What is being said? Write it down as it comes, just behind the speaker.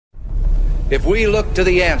if we look to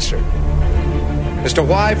the answer as to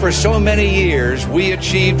why for so many years we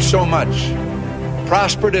achieved so much,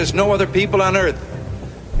 prospered as no other people on earth,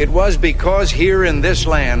 it was because here in this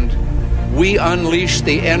land we unleashed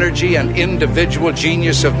the energy and individual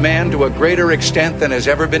genius of man to a greater extent than has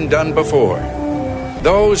ever been done before.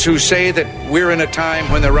 Those who say that we're in a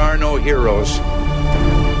time when there are no heroes,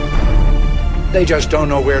 they just don't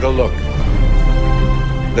know where to look.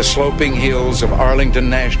 The sloping hills of Arlington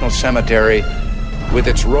National Cemetery, with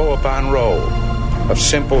its row upon row of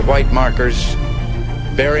simple white markers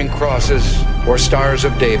bearing crosses or stars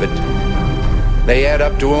of David, they add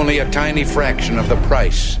up to only a tiny fraction of the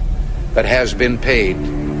price that has been paid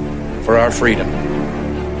for our freedom.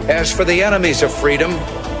 As for the enemies of freedom,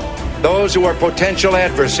 those who are potential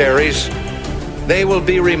adversaries, they will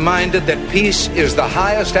be reminded that peace is the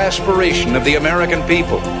highest aspiration of the American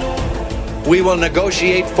people. We will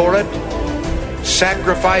negotiate for it,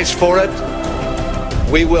 sacrifice for it.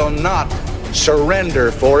 We will not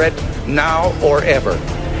surrender for it now or ever.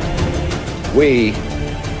 We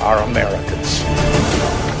are Americans.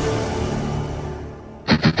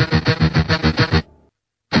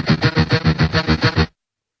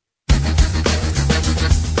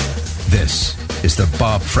 This is the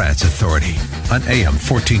Bob Frantz Authority on AM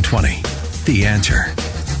 1420. The Answer.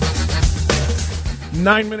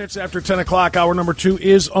 9 minutes after 10 o'clock, hour number 2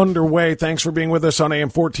 is underway. Thanks for being with us on AM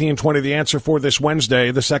 1420, The Answer, for this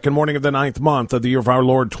Wednesday, the second morning of the 9th month of the year of our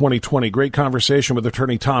Lord 2020. Great conversation with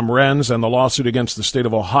attorney Tom Renz and the lawsuit against the state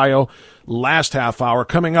of Ohio. Last half hour.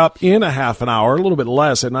 Coming up in a half an hour, a little bit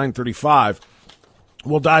less, at 9:35.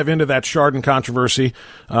 We'll dive into that Chardon controversy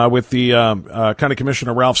with the County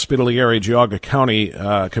Commissioner Ralph Spidalieri, Geauga County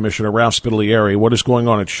Commissioner Ralph Spidalieri. What is going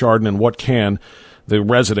on at Chardon, and what can the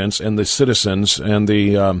residents and the citizens and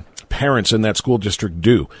the parents in that school district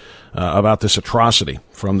do about this atrocity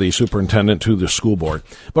from the superintendent to the school board?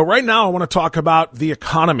 But right now I want to talk about the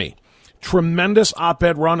economy. Tremendous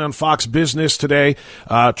op-ed run on Fox Business today.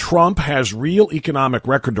 Trump has real economic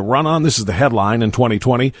record to run on. This is the headline in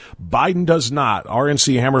 2020. Biden does not.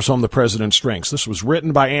 RNC hammers home the president's strengths. This was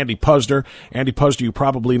written by Andy Puzder. Andy Puzder, you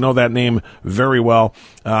probably know that name very well.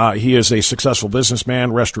 He is a successful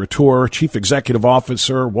businessman, restaurateur, chief executive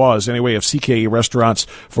officer, was anyway, of CKE Restaurants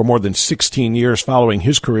for more than 16 years following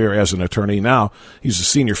his career as an attorney. Now he's a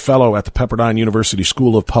senior fellow at the Pepperdine University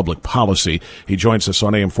School of Public Policy. He joins us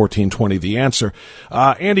on AM 1420. The Answer.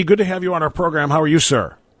 Andy, good to have you on our program. How are you,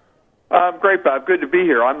 sir? Great, Bob. Good to be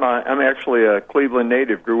here. I'm actually a Cleveland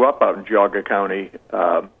native. Grew up out in Geauga County,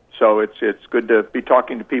 so it's good to be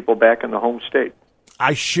talking to people back in the home state.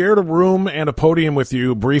 I shared a room and a podium with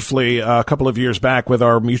you briefly a couple of years back with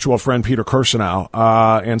our mutual friend Peter Kirsanow,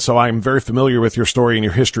 and so I'm very familiar with your story and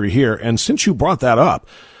your history here. And since you brought that up,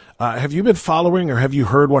 have you been following or have you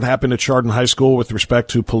heard what happened at Chardon High School with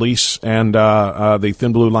respect to police and the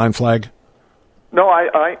thin blue line flag? No,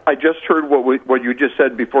 I just heard what you just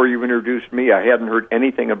said before you introduced me. I hadn't heard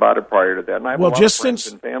anything about it prior to that. And I have a lot of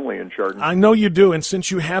friends and family in Chardon. I know you do, and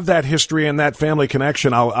since you have that history and that family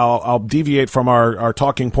connection, I'll deviate from our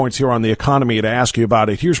talking points here on the economy to ask you about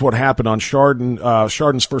it. Here's what happened on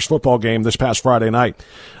Chardon's first football game this past Friday night.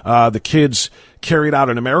 The kids carried out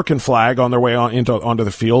an American flag on their way onto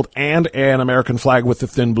the field and an American flag with the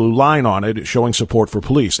thin blue line on it, showing support for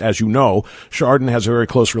police. As you know, Chardon has a very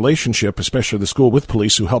close relationship, especially the school, with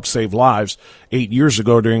police who helped save lives 8 years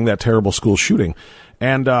ago during that terrible school shooting.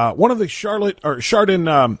 And one of the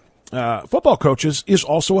Chardon football coaches is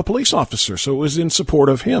also a police officer, so it was in support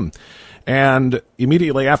of him. And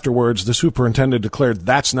immediately afterwards, the superintendent declared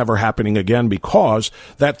that's never happening again because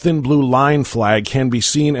that thin blue line flag can be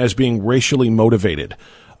seen as being racially motivated.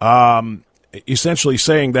 Essentially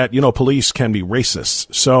saying that, police can be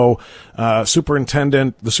racist. So, the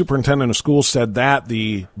superintendent of schools said that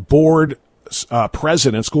the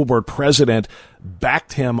school board president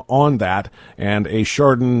backed him on that, and a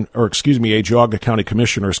Geauga County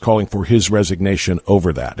commissioner is calling for his resignation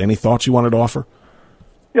over that. Any thoughts you wanted to offer?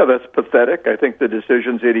 Yeah, that's pathetic. I think the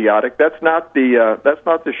decision's idiotic. That's not the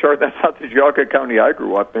Geauga County I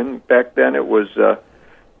grew up in. Back then, it was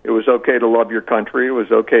okay to love your country. It was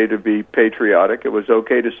okay to be patriotic. It was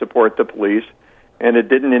okay to support the police, and it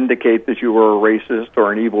didn't indicate that you were a racist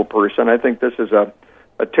or an evil person. I think this is a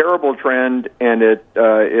terrible trend, and it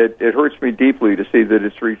hurts me deeply to see that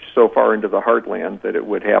it's reached so far into the heartland that it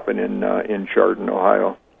would happen in Chardon,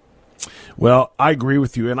 Ohio. Well, I agree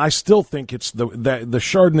with you, and I still think it's the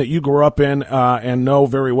Chardon that you grew up in and know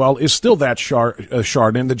very well is still that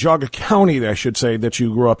Chardon. The Geauga County, I should say, that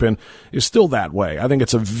you grew up in is still that way. I think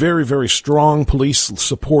it's a very, very strong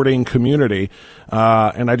police-supporting community,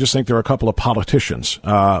 and I just think there are a couple of politicians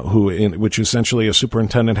which essentially a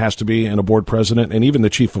superintendent has to be, and a board president, and even the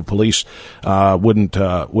chief of police wouldn't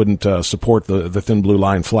support the thin blue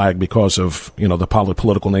line flag because of the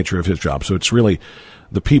political nature of his job. So it's really.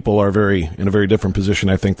 The people are in a very different position,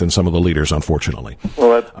 I think, than some of the leaders, unfortunately.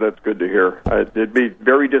 Well, that's good to hear. It'd be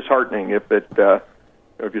very disheartening if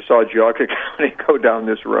you saw Geauga County go down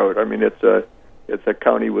this road. I mean, it's a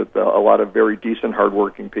county with a lot of very decent,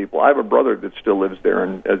 hardworking people. I have a brother that still lives there,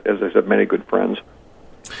 and as I said, many good friends.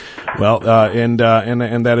 Well, and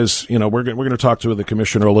that is, we're going to talk to the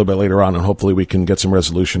commissioner a little bit later on, and hopefully we can get some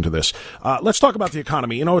resolution to this. Let's talk about the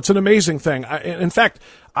economy. It's an amazing thing. In fact,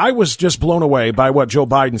 I was just blown away by what Joe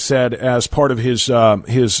Biden said as part of his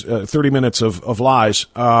 30 minutes of lies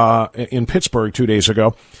in Pittsburgh 2 days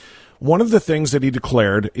ago. One of the things that he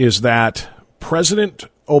declared is that President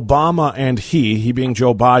Obama and he being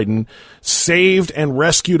Joe Biden, saved and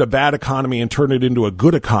rescued a bad economy and turned it into a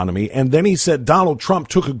good economy. And then he said Donald Trump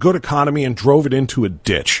took a good economy and drove it into a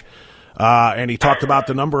ditch. And he talked about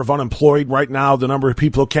the number of unemployed right now, the number of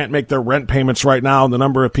people who can't make their rent payments right now, and the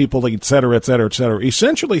number of people, et cetera, et cetera, et cetera.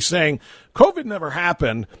 Essentially saying COVID never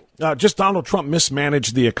happened. Just Donald Trump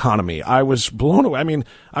mismanaged the economy. I was blown away. I mean,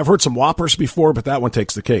 I've heard some whoppers before, but that one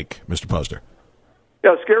takes the cake, Mr. Puzder.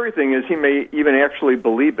 Yeah, the scary thing is he may even actually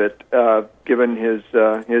believe it, given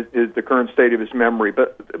the current state of his memory.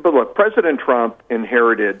 But look, President Trump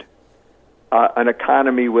inherited an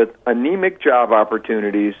economy with anemic job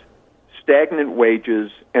opportunities, stagnant wages,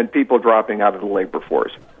 and people dropping out of the labor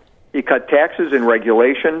force. He cut taxes and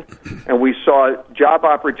regulation, and we saw job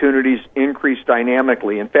opportunities increase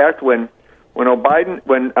dynamically. In fact, when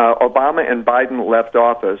Obama and Biden left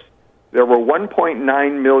office, there were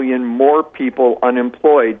 1.9 million more people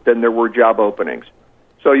unemployed than there were job openings.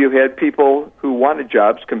 So you had people who wanted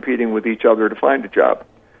jobs competing with each other to find a job.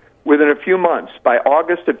 Within a few months, by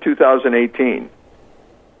August of 2018,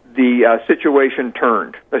 the situation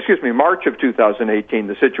turned. March of 2018,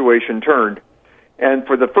 the situation turned. And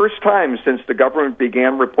for the first time since the government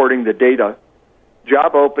began reporting the data,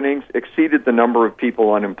 job openings exceeded the number of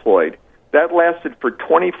people unemployed. That lasted for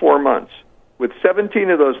 24 months, with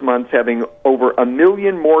 17 of those months having over 1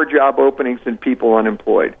 million more job openings than people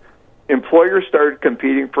unemployed. Employers started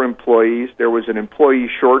competing for employees. There was an employee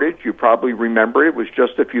shortage. You probably remember it was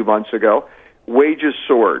just a few months ago. Wages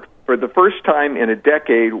soared. For the first time in a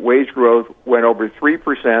decade, wage growth went over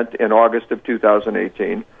 3% in August of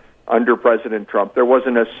 2018 under President Trump. There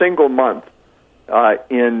wasn't a single month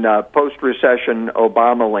in post-recession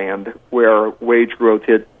Obama land where wage growth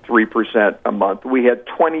hit 3% a month. We had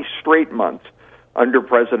 20 straight months under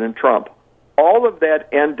President Trump. All of that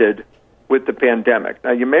ended with the pandemic.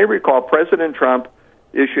 Now, you may recall President Trump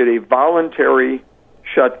issued a voluntary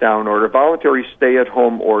shutdown order, voluntary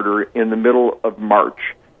stay-at-home order in the middle of March.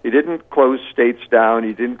 He didn't close states down.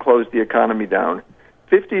 He didn't close the economy down.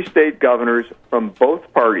 50 state governors from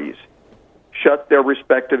both parties shut their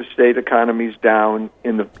respective state economies down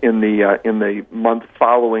in the month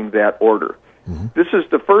following that order. Mm-hmm. This is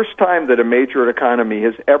the first time that a major economy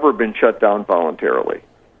has ever been shut down voluntarily.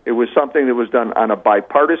 It was something that was done on a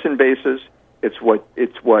bipartisan basis. It's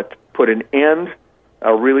what put an end,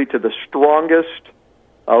 really, to the strongest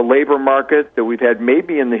labor market that we've had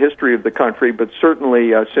maybe in the history of the country, but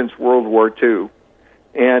certainly since World War II,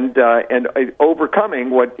 and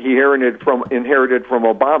overcoming what he inherited from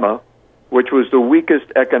Obama, which was the weakest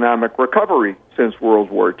economic recovery since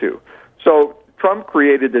World War II. So Trump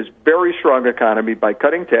created this very strong economy by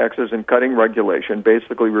cutting taxes and cutting regulation,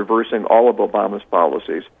 basically reversing all of Obama's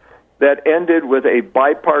policies. That ended with a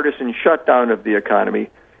bipartisan shutdown of the economy.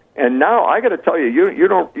 And now I got to tell you, you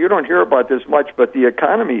don't hear about this much, but the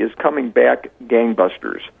economy is coming back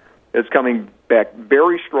gangbusters. It's coming back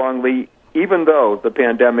very strongly, even though the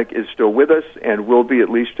pandemic is still with us and will be at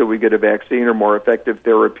least till we get a vaccine or more effective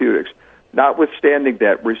therapeutics. Notwithstanding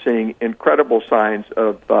that, we're seeing incredible signs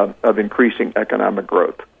of increasing economic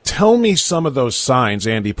growth. Tell me some of those signs,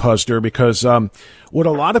 Andy Puzder, because what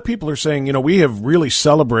a lot of people are saying, we have really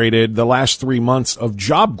celebrated the last 3 months of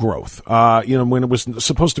job growth, when it was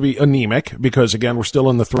supposed to be anemic, because, again, we're still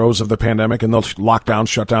in the throes of the pandemic and those lockdowns,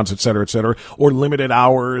 shutdowns, et cetera, or limited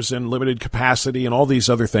hours and limited capacity and all these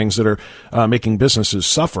other things that are making businesses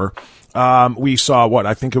suffer. We saw,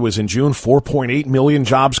 I think it was in June, 4.8 million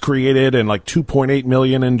jobs created and like 2.8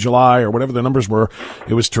 million in July or whatever the numbers were.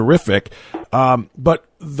 It was terrific. But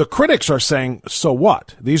the critics are saying, so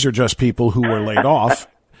what? These are just people who were laid off.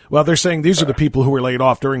 Well, they're saying these are the people who were laid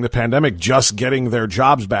off during the pandemic just getting their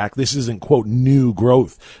jobs back. This isn't, quote, new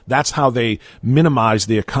growth. That's how they minimize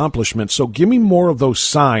the accomplishment. So give me more of those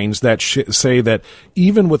signs that say that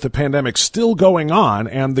even with the pandemic still going on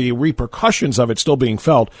and the repercussions of it still being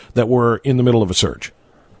felt, that we're in the middle of a surge.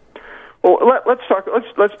 Well,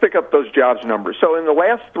 let's pick up those jobs numbers. So in the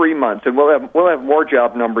last 3 months, and we'll have more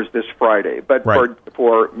job numbers this Friday, but right.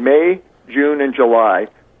 for May, June, and July,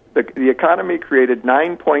 the economy created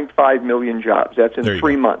 9.5 million jobs. That's in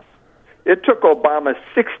 3 months. It took Obama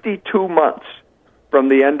 62 months from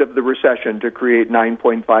the end of the recession to create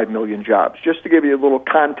 9.5 million jobs. Just to give you a little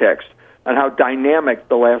context on how dynamic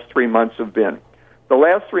the last 3 months have been. The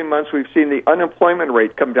last 3 months, we've seen the unemployment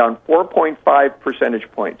rate come down 4.5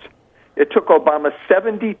 percentage points. It took Obama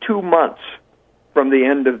 72 months from the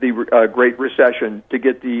end of the Great Recession to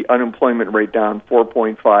get the unemployment rate down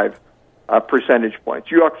 4.5 percentage points.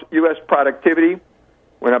 U.S. productivity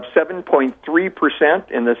went up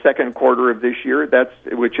 7.3% in the second quarter of this year.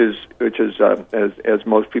 Which is as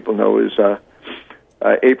most people know is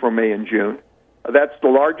April, May, and June. That's the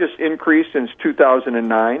largest increase since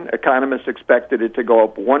 2009. Economists expected it to go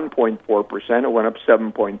up 1.4%. It went up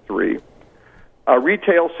 7.3%.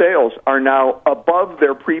 Retail sales are now above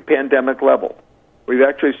their pre-pandemic level. We've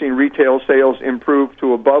actually seen retail sales improve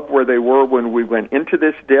to above where they were when we went into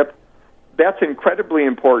this dip. That's incredibly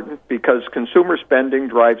important because consumer spending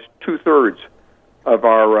drives 2/3 of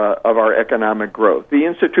our economic growth. The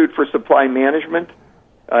Institute for Supply Management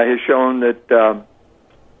has shown that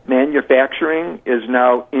manufacturing is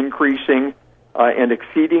now increasing and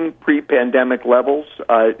exceeding pre-pandemic levels.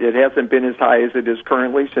 It hasn't been as high as it is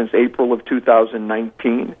currently since April of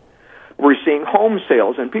 2019. We're seeing home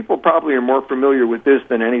sales, and people probably are more familiar with this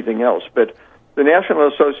than anything else, but the National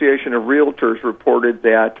Association of Realtors reported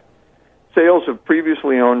that sales of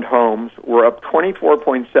previously owned homes were up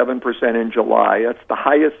 24.7% in July. That's the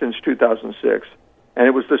highest since 2006, and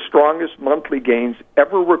it was the strongest monthly gains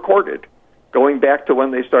ever recorded, going back to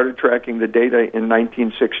when they started tracking the data in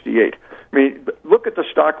 1968. I mean, look at the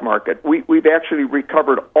stock market. We've actually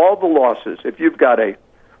recovered all the losses. If you've got a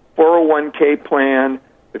 401k plan,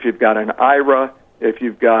 if you've got an IRA, if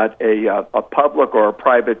you've got a public or a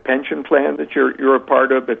private pension plan that you're a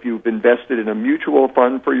part of, if you've invested in a mutual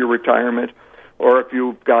fund for your retirement, or if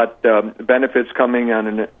you've got benefits coming on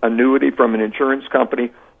an annuity from an insurance company,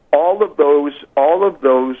 all of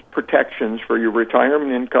those protections for your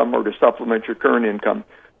retirement income or to supplement your current income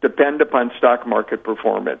depend upon stock market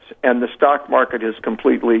performance, and the stock market has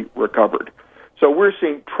completely recovered. So we're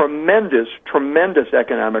seeing tremendous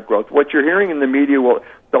economic growth. What you're hearing in the media,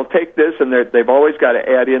 they'll take this and they've always got to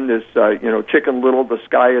add in this, Chicken Little, the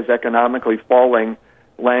sky is economically falling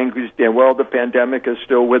language. Well, the pandemic is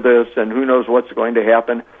still with us, and who knows what's going to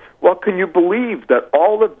happen. Well, can you believe that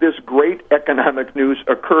all of this great economic news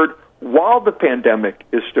occurred while the pandemic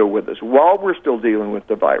is still with us, while we're still dealing with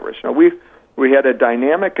the virus? Now, we had a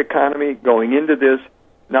dynamic economy going into this.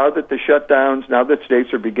 Now that the shutdowns, now that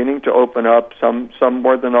states are beginning to open up, some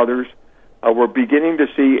more than others, we're beginning to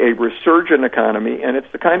see a resurgent economy, and it's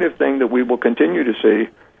the kind of thing that we will continue to see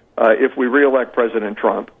if we reelect President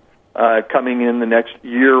Trump coming in the next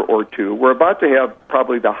year or two. We're about to have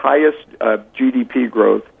probably the highest GDP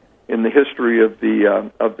growth in the history of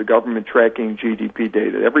the government tracking GDP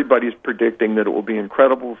data. Everybody's predicting that it will be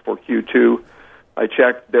incredible for Q2. I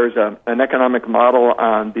checked. There's an economic model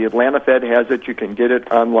on the Atlanta Fed has it. You can get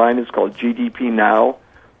it online. It's called GDP Now,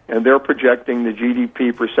 and they're projecting the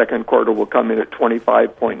GDP for second quarter will come in at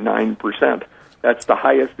 25.9%. That's the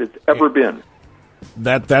highest it's ever been.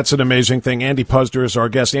 That's an amazing thing. Andy Puzder is our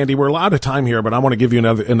guest. Andy, we're out of time here, but I want to give you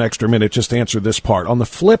an extra minute just to answer this part. On the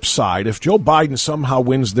flip side, if Joe Biden somehow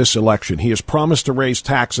wins this election, he has promised to raise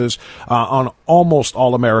taxes on almost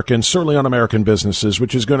all Americans, certainly on American businesses,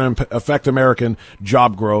 which is going to affect American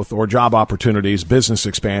job growth or job opportunities, business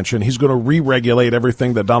expansion. He's going to re-regulate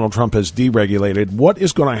everything that Donald Trump has deregulated. What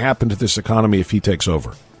is going to happen to this economy if he takes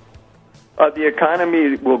over? The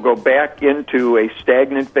economy will go back into a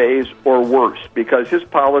stagnant phase or worse because his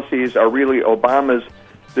policies are really Obama's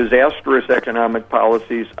disastrous economic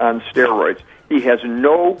policies on steroids. He has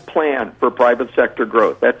no plan for private sector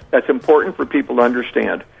growth. That's important for people to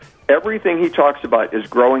understand. Everything he talks about is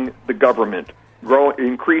growing the government,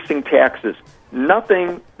 increasing taxes.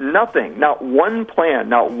 Nothing, not one plan,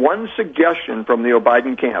 not one suggestion from the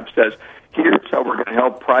Biden camp says, here's how we're going to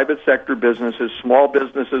help private sector businesses, small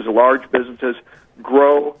businesses, large businesses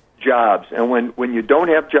grow jobs. And when you don't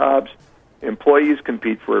have jobs, employees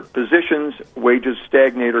compete for positions, wages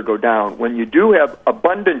stagnate or go down. When you do have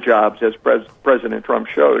abundant jobs, as President Trump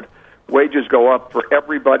showed, wages go up for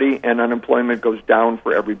everybody and unemployment goes down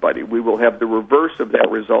for everybody. We will have the reverse of that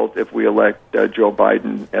result if we elect Joe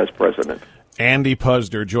Biden as president. Andy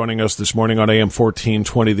Puzder joining us this morning on AM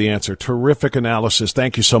 1420, The Answer. Terrific analysis.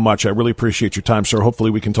 Thank you so much. I really appreciate your time, sir.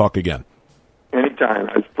 Hopefully we can talk again. Anytime.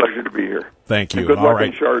 It's a pleasure to be here. Thank you. And good luck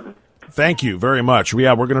in Chardon. Thank you very much.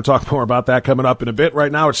 Yeah, we're going to talk more about that coming up in a bit.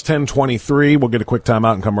 Right now it's 10:23. We'll get a quick time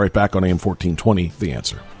out and come right back on AM 1420, The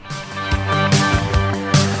Answer.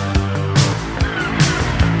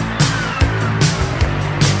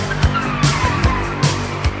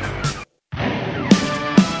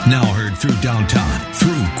 Now heard through downtown,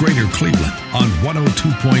 through Greater Cleveland on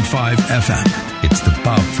 102.5 FM. It's the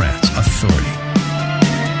Bob Frantz Authority.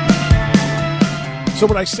 So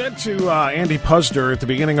what I said to Andy Puzder at the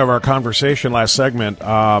beginning of our conversation last segment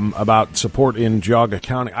about support in Geauga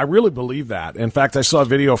County, I really believe that. In fact, I saw a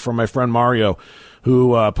video from my friend Mario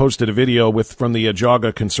who posted a video from the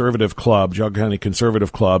Geauga Conservative Club, Geauga County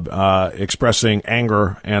Conservative Club, expressing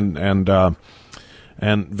anger and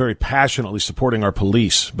very passionately supporting our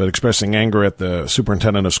police, but expressing anger at the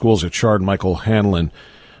superintendent of schools at Chardon, Michael Hanlon.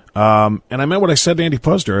 And I meant what I said to Andy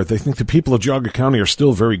Puzder. I think the people of Geauga County are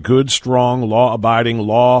still very good, strong, law-abiding,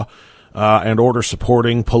 law and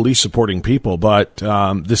order-supporting, police-supporting people. But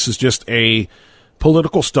this is just a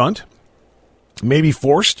political stunt, maybe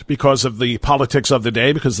forced because of the politics of the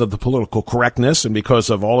day, because of the political correctness, and because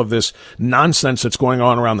of all of this nonsense that's going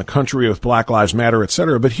on around the country with Black Lives Matter, et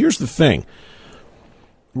cetera. But here's the thing.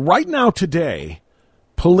 Right now, today,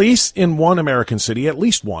 police in one American city, at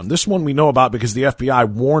least one, this one we know about because the FBI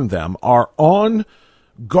warned them, are on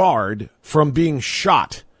guard from being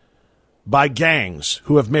shot by gangs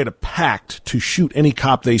who have made a pact to shoot any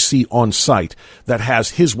cop they see on site that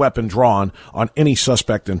has his weapon drawn on any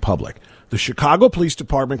suspect in public. The Chicago Police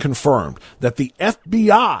Department confirmed that the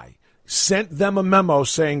FBI sent them a memo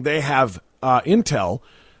saying they have intel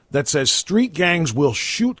that says street gangs will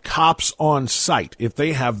shoot cops on sight if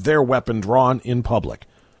they have their weapon drawn in public.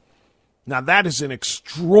 Now, that is an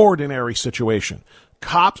extraordinary situation.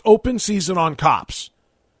 Cops, open season on cops.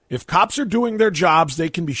 If cops are doing their jobs, they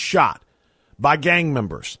can be shot by gang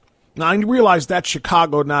members. Now, I realize that's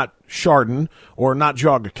Chicago, not Chardon, or not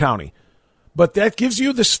Geauga County. But that gives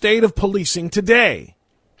you the state of policing today.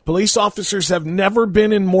 Police officers have never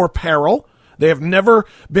been in more peril. They have never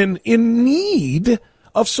been in need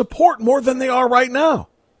of support more than they are right now.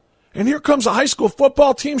 And here comes a high school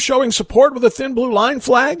football team showing support with a thin blue line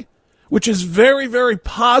flag, which is very, very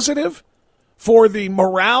positive for the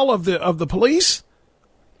morale of the police.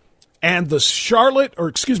 And the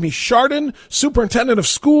Chardon superintendent of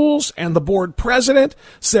schools and the board president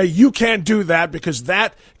say you can't do that because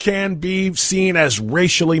that can be seen as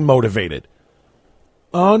racially motivated.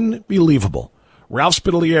 Unbelievable. Ralph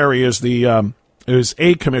Spidalieri is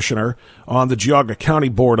a commissioner on the Geauga County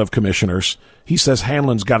Board of Commissioners. He says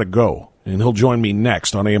Hanlon's got to go, and he'll join me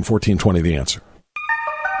next on AM 1420, The Answer.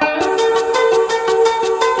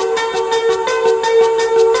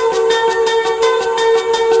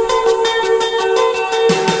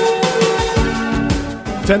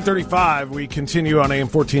 .35, we continue on AM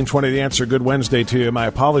 1420, The Answer. Good Wednesday to you. My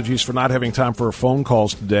apologies for not having time for phone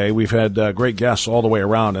calls today. We've had great guests all the way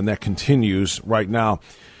around, and that continues right now.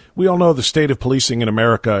 We all know the state of policing in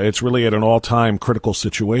America. It's really at an all-time critical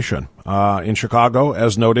situation. In Chicago,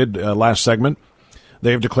 as noted last segment,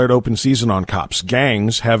 they have declared open season on cops.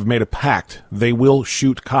 Gangs have made a pact. They will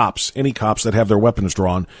shoot cops, any cops that have their weapons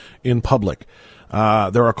drawn, in public.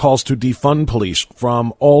 There are calls to defund police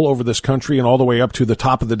from all over this country and all the way up to the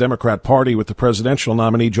top of the Democrat Party with the presidential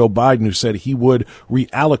nominee, Joe Biden, who said he would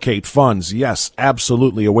reallocate funds, yes,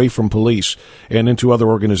 absolutely, away from police and into other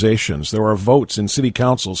organizations. There are votes in city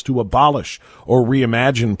councils to abolish or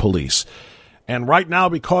reimagine police. And right now,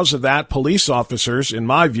 because of that, police officers, in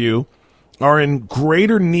my view, are in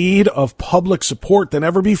greater need of public support than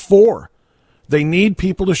ever before. They need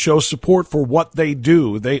people to show support for what they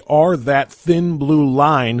do. They are that thin blue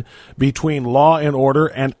line between law and order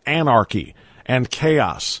and anarchy and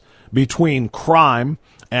chaos, between crime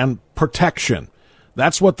and protection.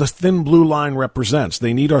 That's what the thin blue line represents.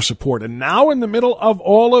 They need our support. And now in the middle of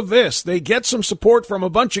all of this, they get some support from a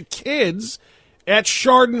bunch of kids at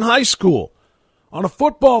Chardon High School on a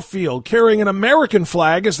football field carrying an American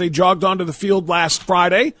flag as they jogged onto the field last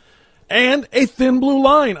Friday, and a thin blue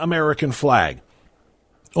line American flag,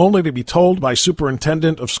 only to be told by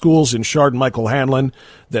Superintendent of Schools in Chardon, Michael Hanlon,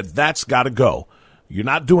 that that's got to go. You're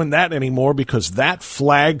not doing that anymore because that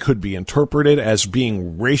flag could be interpreted as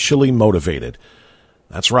being racially motivated.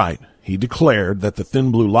 That's right. He declared that the thin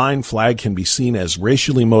blue line flag can be seen as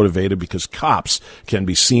racially motivated because cops can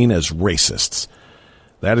be seen as racists.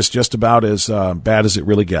 That is just about as bad as it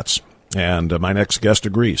really gets. And my next guest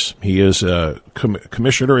agrees. He is a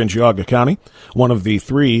commissioner in Geauga County, one of the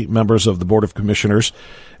 3 members of the Board of Commissioners,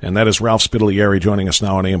 and that is Ralph Spidalieri joining us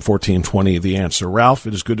now on AM 1420, The Answer. Ralph,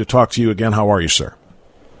 it is good to talk to you again. How are you, sir?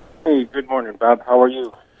 Hey, good morning, Bob. How are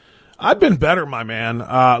you? I've been better, my man.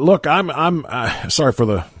 Look, I'm sorry for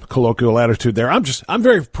the colloquial attitude there. I'm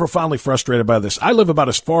very profoundly frustrated by this. I live about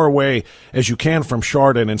as far away as you can from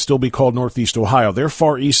Chardon and still be called Northeast Ohio. They're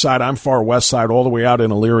far east side, I'm far west side, all the way out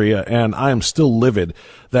in Elyria, and I am still livid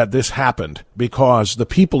that this happened because the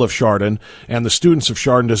people of Chardon and the students of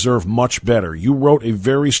Chardon deserve much better. You wrote a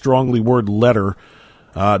very strongly worded letter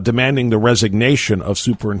demanding the resignation of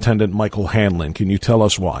Superintendent Michael Hanlon. Can you tell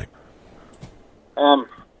us why?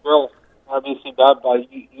 Well, obviously, Bob,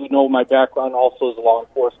 you know my background also as a law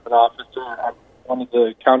enforcement officer. I'm one of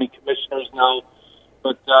the county commissioners now,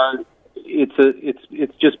 but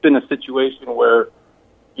it's just been a situation where,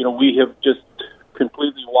 you know, we have just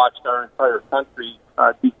completely watched our entire country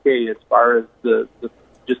decay as far as the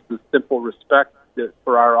simple respect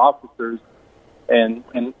for our officers and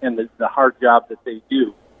the hard job that they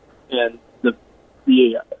do. And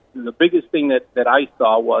the biggest thing that I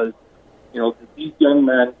saw was, you know, that these young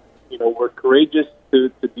men, you know, were courageous to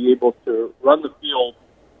be able to run the field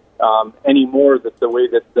anymore the way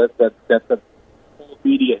that the whole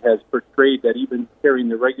media has portrayed, that even carrying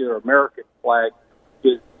the regular American flag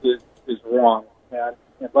is wrong, and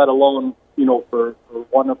let alone, you know, for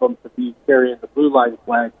one of them to be carrying the blue line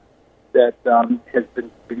flag that has been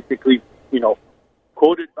basically, you know,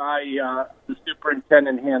 quoted by the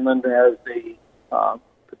superintendent Hanlon as a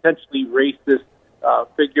potentially racist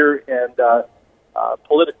figure and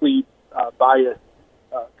politically biased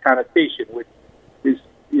connotation, which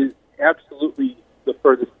is absolutely the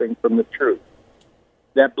furthest thing from the truth.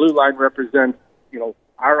 That blue line represents, you know,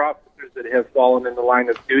 our officers that have fallen in the line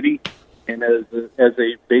of duty, and as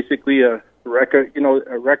a basically a recognition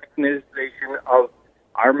of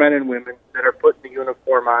our men and women that are putting the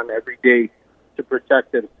uniform on every day to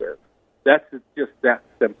protect and serve. That's just that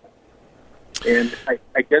simple. And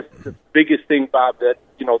I guess the biggest thing, Bob, that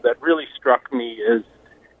really struck me is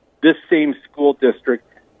this same school district,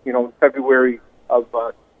 you know, in February of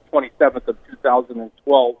 27th of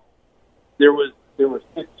 2012, there was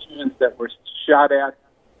 6 students that were shot at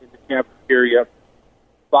in the cafeteria.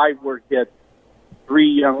 5 were hit.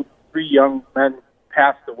 3 young men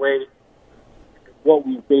passed away. What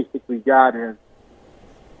we basically got is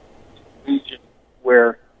a region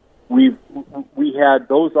where we had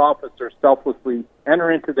those officers selflessly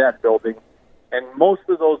enter into that building, and most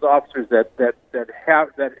of those officers that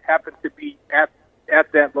happened to be at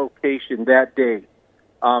that location that day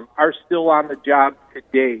are still on the job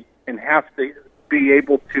today and have to be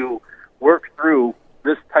able to work through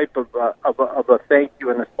this type of a thank you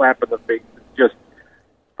and a slap in the face. It's just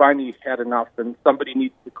finally had enough, and somebody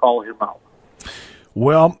needs to call him out.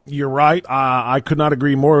 Well, you're right. I could not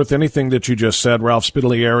agree more with anything that you just said, Ralph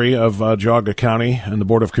Spidalieri of Geauga County and the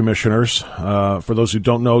Board of Commissioners. For those who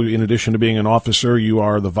don't know, in addition to being an officer, you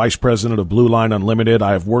are the vice president of Blue Line Unlimited.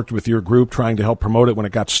 I have worked with your group trying to help promote it when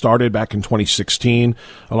it got started back in 2016,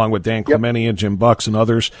 along with Dan Clementi and Jim Bucks and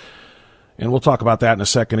others. And we'll talk about that in a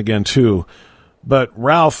second again, too. But,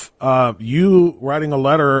 Ralph, you writing a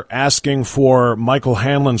letter asking for Michael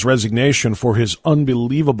Hanlon's resignation for his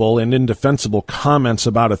unbelievable and indefensible comments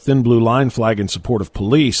about a thin blue line flag in support of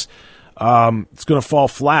police, it's going to fall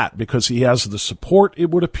flat because he has the support, it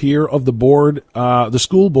would appear, of the board, the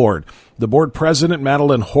school board. The board president,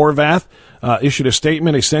 Madeline Horvath, issued a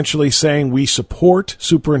statement essentially saying we support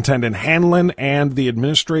Superintendent Hanlon and the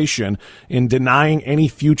administration in denying any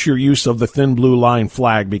future use of the thin blue line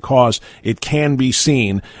flag because it can be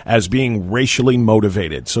seen as being racially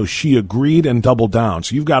motivated. So she agreed and doubled down.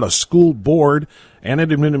 So you've got a school board and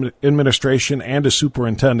an administration and a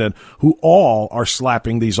superintendent who all are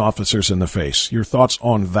slapping these officers in the face. Your thoughts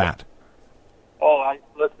on that?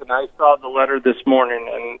 Listen, I saw the letter this morning,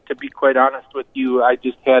 and to be quite honest with you, I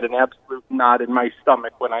just had an absolute knot in my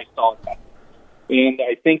stomach when I saw that. And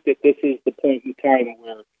I think that this is the point in time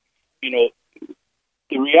where, you know,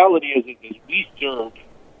 the reality is we serve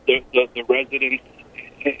the residents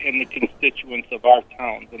and the constituents of our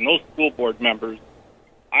towns. And those school board members,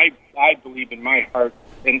 I believe in my heart,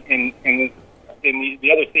 and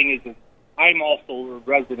the other thing is I'm also a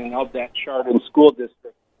resident of that Chardon school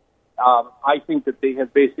district. I think that they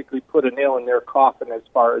have basically put a nail in their coffin as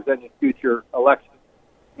far as any future elections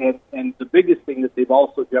And the biggest thing that they've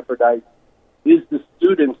also jeopardized is the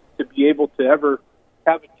students to be able to ever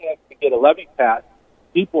have a chance to get a levy pass.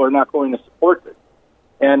 People are not going to support this,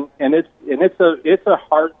 and it's a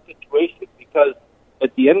hard situation because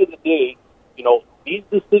at the end of the day, these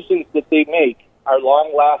decisions that they make are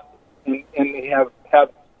long lasting, and they have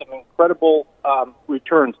some incredible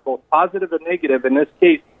returns, both positive and negative. In this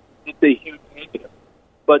case, it's a huge negative.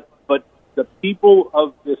 But the people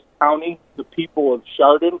of this county, the people of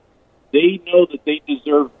Chardon, they know that they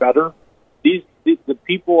deserve better. The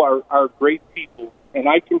people are great people, and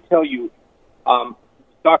I can tell you,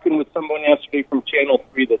 talking with someone yesterday from Channel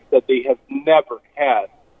 3 that said they have never had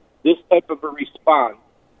this type of a response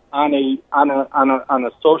on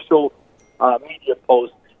a social media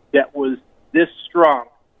post that was this strong,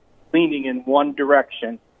 leaning in one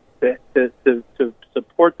direction to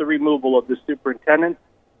support the removal of the superintendent.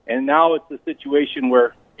 And now it's a situation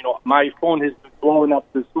where, my phone has been blowing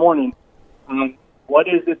up this morning on what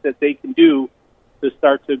is it that they can do to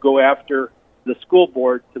start to go after the school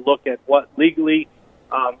board to look at what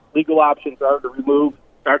legal options are to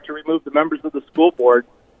start to remove the members of the school board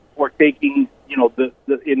for taking,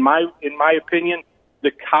 in my opinion,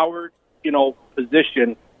 the coward,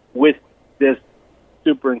 position with this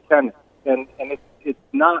superintendent. And it's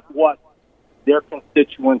not what their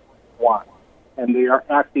constituents want. And they are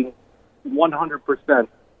acting 100%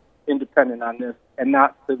 independent on this and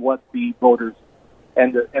not what the voters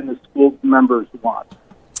and the school members want.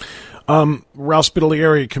 Ralph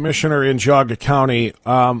Spidalieri, Commissioner in Geauga County,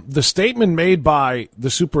 the statement made by the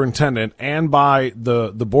superintendent and by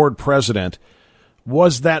the board president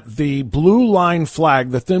was that the blue line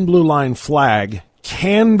flag, the thin blue line flag,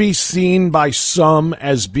 can be seen by some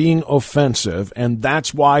as being offensive, and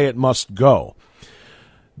that's why it must go.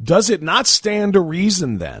 Does it not stand to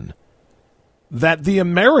reason, then, that the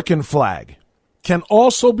American flag can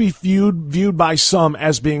also be viewed by some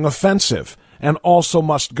as being offensive and also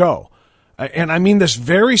must go? And I mean this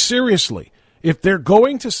very seriously. If they're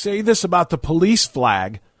going to say this about the police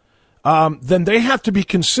flag, then they have to be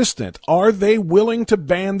consistent. Are they willing to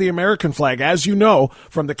ban the American flag? As you know,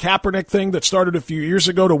 from the Kaepernick thing that started a few years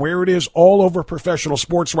ago to where it is all over professional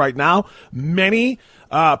sports right now, many,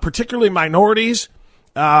 particularly minorities,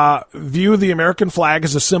 view the American flag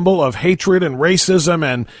as a symbol of hatred and racism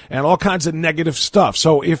and all kinds of negative stuff.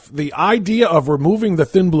 So if the idea of removing the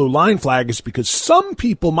thin blue line flag is because some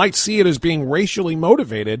people might see it as being racially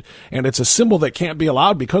motivated and it's a symbol that can't be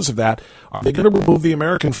allowed because of that, are they going to remove the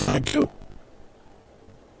American flag too?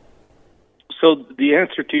 So the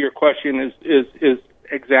answer to your question is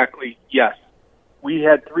exactly yes. We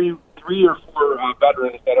had three or four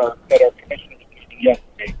veterans that our commissioners meeting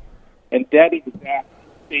yesterday, and that exact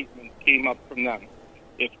statement came up from them.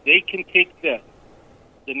 If they can take this,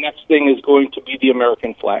 the next thing is going to be the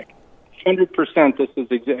American flag. 100%. This is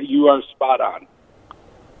you are spot on.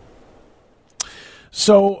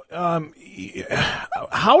 So,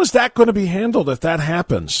 how is that going to be handled if that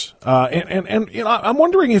happens? And I'm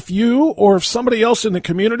wondering if you or if somebody else in the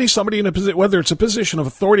community, somebody in a position, whether it's a position of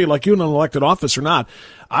authority like you in an elected office or not,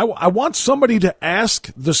 I want somebody to ask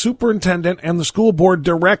the superintendent and the school board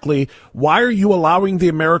directly, why are you allowing the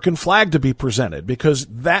American flag to be presented? Because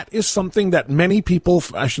that is something that many people,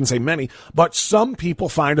 I shouldn't say many, but some people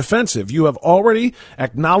find offensive. You have already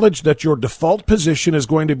acknowledged that your default position is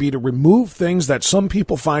going to be to remove things that some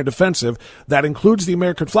people find offensive. That includes the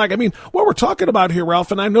American flag. I mean, what we're talking about here, Ralph,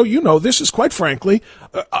 and I know you know, this is quite frankly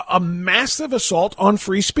a massive assault on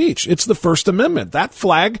free speech. It's the First Amendment. That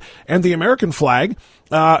flag and the American flag,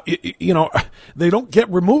 they don't get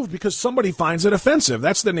removed because somebody finds it offensive.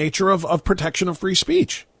 That's the nature of protection of free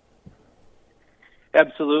speech.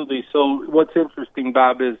 Absolutely. So what's interesting,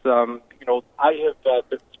 Bob, is, I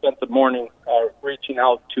have spent the morning reaching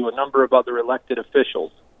out to a number of other elected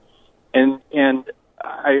officials. And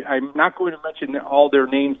I'm not going to mention all their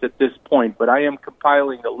names at this point, but I am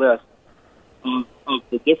compiling a list of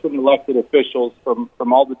the different elected officials from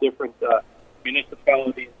all the different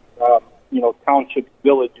municipalities, townships,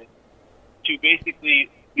 villages, to basically,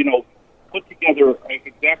 put together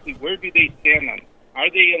exactly where do they stand on. Are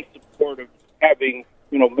they in support of having,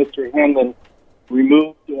 Mr. Hanlon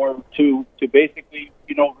removed, or to basically,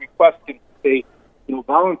 request him to say,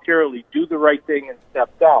 voluntarily do the right thing and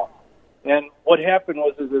step down? And what happened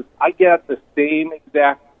was I got the same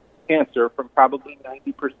exact answer from probably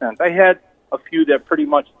 90%. I had a few that pretty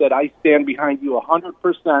much said, I stand behind you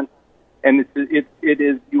 100%, and it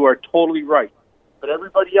is, you are totally right. But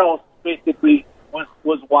everybody else basically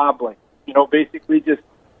was wobbling, basically just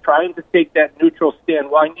trying to take that neutral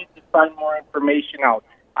stand. Well, I need to find more information out.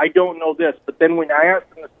 I don't know this. But then when I asked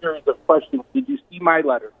them a series of questions, did you see my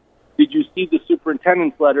letter? Did you see the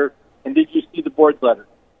superintendent's letter? And did you see the board's letter?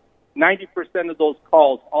 90% of those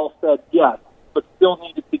calls all said yes, but still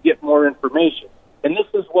needed to get more information. And this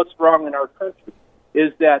is what's wrong in our country,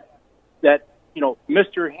 is that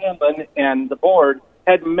Mr. Hanlon and the board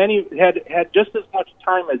had just as much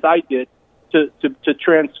time as I did to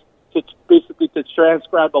basically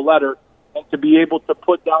transcribe a letter and to be able to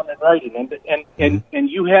put down in writing. And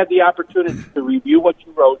you had the opportunity to review what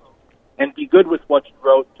you wrote and be good with what you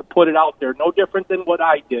wrote, to put it out there, no different than what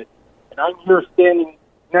I did. And I'm here standing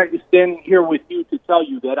here with you to tell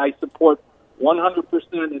you that I support 100%,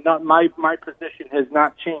 and not my position has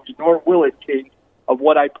not changed, nor will it change, of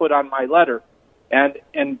what I put on my letter. And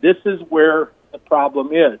this is where the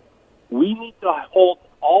problem is. We need to hold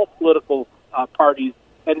all political parties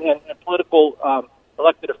and political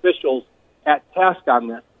elected officials at task on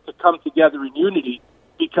this, to come together in unity,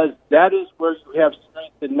 because that is where you have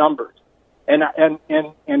strength in numbers. And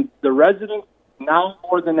the residents, now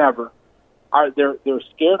more than ever, they're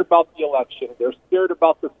scared about the election. They're scared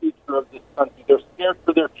about the future of this country. They're scared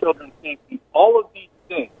for their children's safety. All of these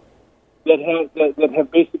things that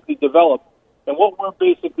have basically developed. And what we're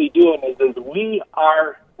basically doing is we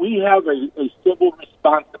have a civil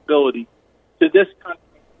responsibility to this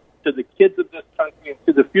country, to the kids of this country, and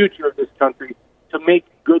to the future of this country, to make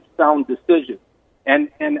good, sound decisions. And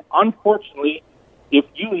unfortunately, if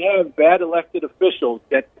you have bad elected officials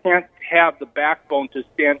that can't have the backbone to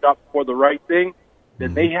stand up for the right thing,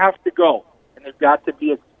 then they have to go, and they've got to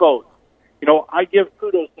be exposed. I give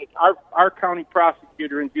kudos to our county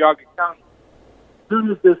prosecutor in Geauga County. As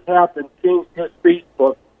soon as this happened, changed his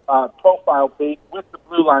Facebook profile page with the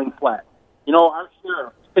blue line flag. Our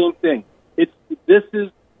sheriff, same thing. This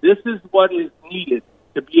is what is needed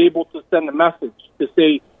to be able to send a message to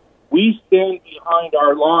say we stand behind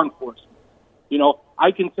our law enforcement.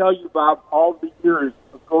 I can tell you, Bob, all the years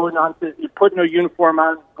of going on to putting a uniform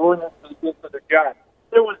on, going into the job.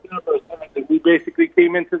 There was never a time that we basically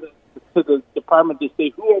came into the department to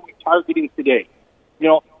say, who are we targeting today?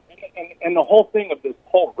 And the whole thing of this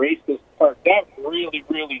whole racist part, that really,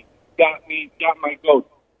 really got my goat.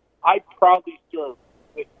 I proudly serve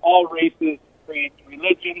with all races, creeds,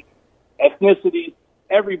 religions, ethnicities,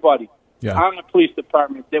 everybody on the police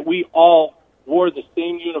department, that we all wore the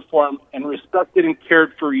same uniform and respected and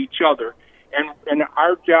cared for each other. And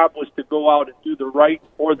our job was to go out and do the right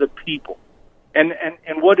for the people. And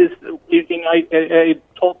what is, and I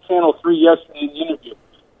told Channel 3 yesterday in the interview,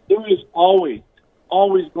 there is always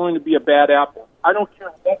going to be a bad apple. I don't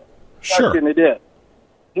care what question it is.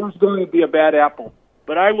 There's going to be a bad apple.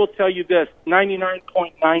 But I will tell you this,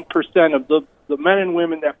 99.9% of the men and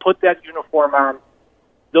women that put that uniform on,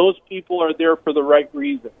 those people are there for the right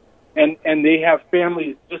reason. And they have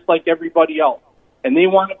families just like everybody else. And they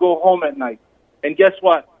want to go home at night. And guess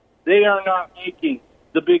what? They are not making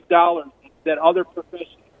the big dollars that other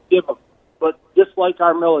professions give them. But just like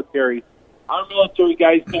our military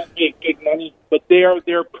guys don't make big money, but they are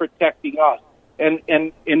there protecting us. And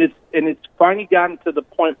it's finally gotten to the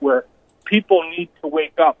point where people need to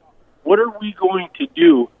wake up. What are we going to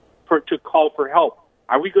do to call for help?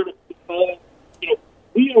 Are we going to call?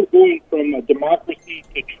 We are going from a democracy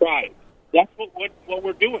to tribes. That's what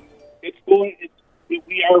we're doing.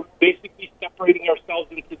 We are basically separating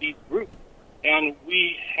ourselves into these groups, and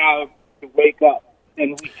we have to wake up,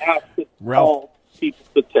 and we have to call people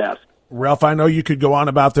to task. Ralph, I know you could go on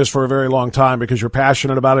about this for a very long time because you're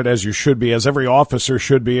passionate about it, as you should be, as every officer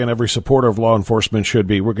should be, and every supporter of law enforcement should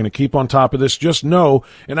be. We're going to keep on top of this. Just know,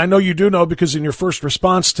 and I know you do know because in your first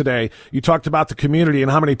response today, you talked about the community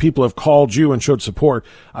and how many people have called you and showed support.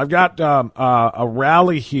 I've got a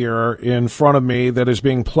rally here in front of me that is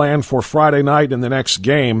being planned for Friday night in the next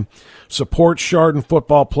game. Support Chardon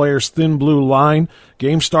football players, Thin Blue Line.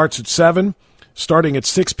 Game starts at 7. Starting at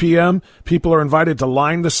 6 p.m., people are invited to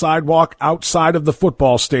line the sidewalk outside of the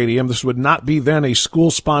football stadium. This would not be then a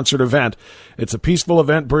school-sponsored event. It's a peaceful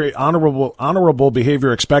event, very honorable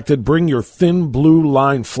behavior expected. Bring your Thin Blue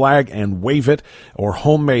Line flag and wave it, or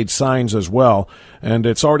homemade signs as well. And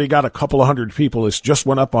it's already got a couple of hundred people. This just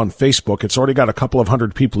went up on Facebook. It's already got a couple of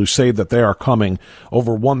hundred people who say that they are coming,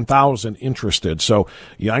 over 1,000 interested. So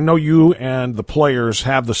I know you and the players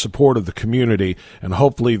have the support of the community, and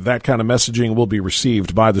hopefully that kind of messaging will be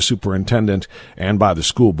received by the superintendent and by the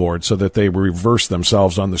school board so that they reverse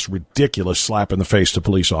themselves on this ridiculous slap in the face to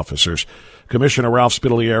police officers. Commissioner Ralph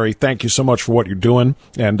Spidalieri, thank you so much for what you're doing,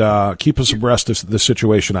 and keep us abreast of the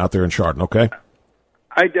situation out there in Chardon, okay?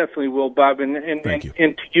 I definitely will, Bob, and thank you.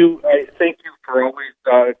 And to you, I thank you for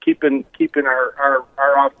always keeping our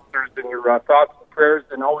officers in your thoughts and prayers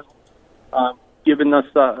and always giving us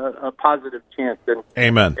a positive chance. And,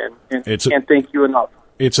 amen. And can't thank you enough.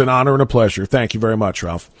 It's an honor and a pleasure. Thank you very much,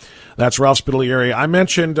 Ralph. That's Ralph Spidalieri. I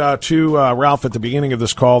mentioned to Ralph at the beginning of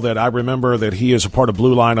this call that I remember that he is a part of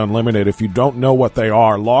Blue Line Unlimited. If you don't know what they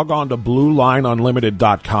are, log on to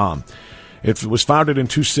BlueLineUnlimited.com. It was founded in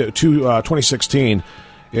 2016.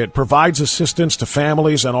 It provides assistance to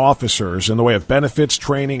families and officers in the way of benefits,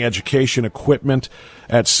 training, education, equipment,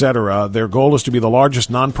 etc. Their goal is to be the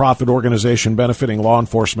largest nonprofit organization benefiting law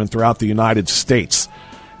enforcement throughout the United States.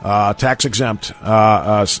 Tax-exempt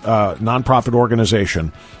nonprofit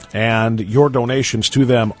organization, and your donations to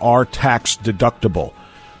them are tax-deductible.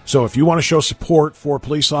 So if you want to show support for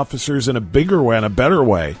police officers in a bigger way, in a better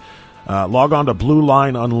way, log on to Blue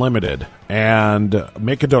Line Unlimited and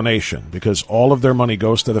make a donation, because all of their money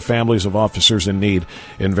goes to the families of officers in need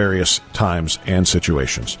in various times and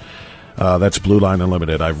situations. That's Blue Line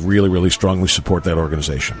Unlimited. I really, really strongly support that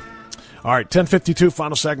organization. All right, 10:52,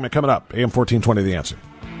 final segment coming up. AM 1420, The Answer.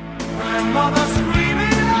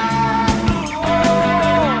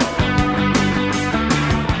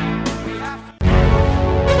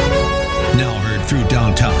 Now heard through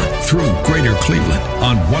downtown, through Greater Cleveland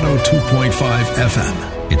on 102.5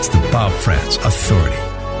 FM. It's the Bob Frantz Authority.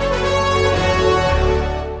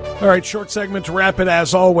 All right, short segment to wrap it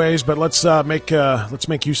as always, but let's make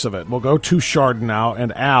use of it. We'll go to Chardon now,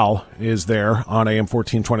 and Al is there on AM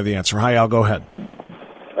 1420 The Answer. Hi, Al, go ahead.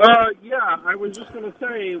 Yeah, I was just going to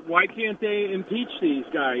say, why can't they impeach these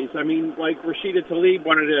guys? I mean, like Rashida Tlaib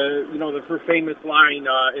wanted to, her famous line,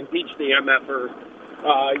 impeach the MFer.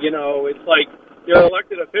 It's like they're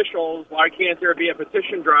elected officials. Why can't there be a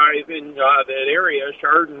petition drive in that area,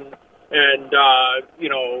 Chardon, and,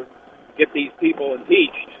 get these people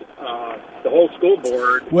impeached? The whole school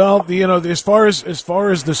board. Well, as far as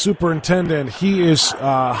the superintendent, he is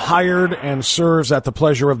hired and serves at the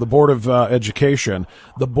pleasure of the Board of Education.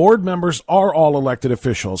 The board members are all elected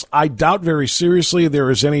officials. I doubt very seriously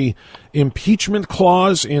there is any impeachment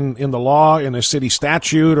clause in the law, in a city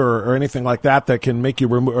statute, or anything like that can make you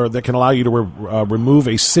that can allow you to remove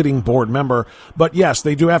a sitting board member. But yes,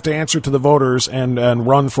 they do have to answer to the voters and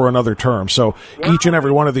run for another term. So each and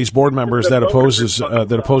every one of these board members that opposes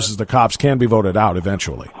the cops can be voted out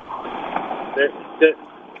eventually.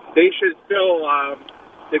 They should still,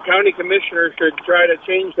 the county commissioner should try to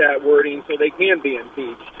change that wording so they can be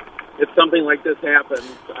impeached if something like this happens.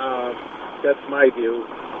 That's my view.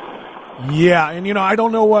 Yeah, and I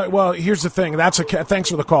don't know what. Well, here's the thing. Thanks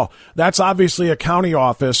for the call. That's obviously a county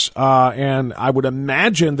office, and I would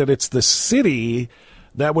imagine that it's the city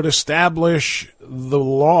that would establish the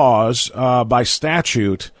laws by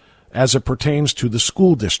statute as it pertains to the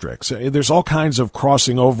school districts. There's all kinds of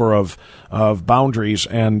crossing over of boundaries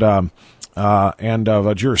and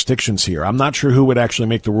of jurisdictions here. I'm not sure who would actually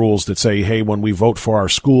make the rules that say, hey, when we vote for our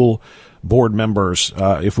school board members,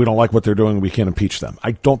 if we don't like what they're doing, we can't impeach them.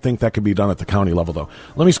 I don't think that could be done at the county level, though.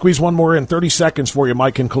 Let me squeeze one more in. 30 seconds for you,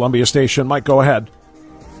 Mike in Columbia Station. Mike, go ahead.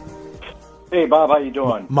 Hey, Bob, how you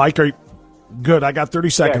doing? Mike, are you good? I got 30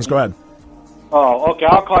 seconds. Go ahead. Oh, okay.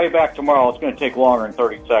 I'll call you back tomorrow. It's going to take longer than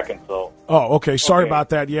 30 seconds, so. Oh, okay. Sorry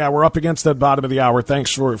about that. Yeah, we're up against the bottom of the hour.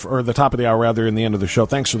 Thanks or the top of the hour, rather, in the end of the show.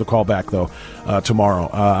 Thanks for the call back, though, tomorrow.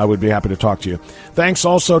 I would be happy to talk to you. Thanks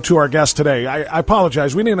also to our guest today. I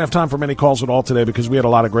apologize. We didn't have time for many calls at all today because we had a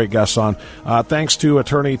lot of great guests on. Thanks to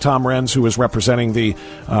attorney Tom Renz, who is representing the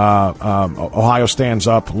Ohio Stands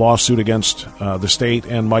Up lawsuit against the state,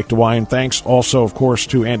 and Mike DeWine. Thanks also, of course,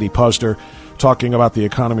 to Andy Puzder, talking about the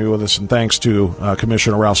economy with us, and thanks to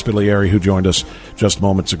Commissioner Ralph Spidalieri, who joined us just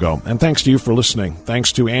moments ago. And thanks to you for listening.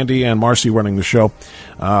 Thanks to Andy and Marcy running the show.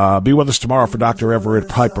 Be with us tomorrow for Dr. Everett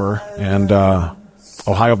Piper and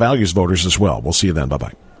Ohio Values voters as well. We'll see you then.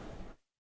 Bye-bye.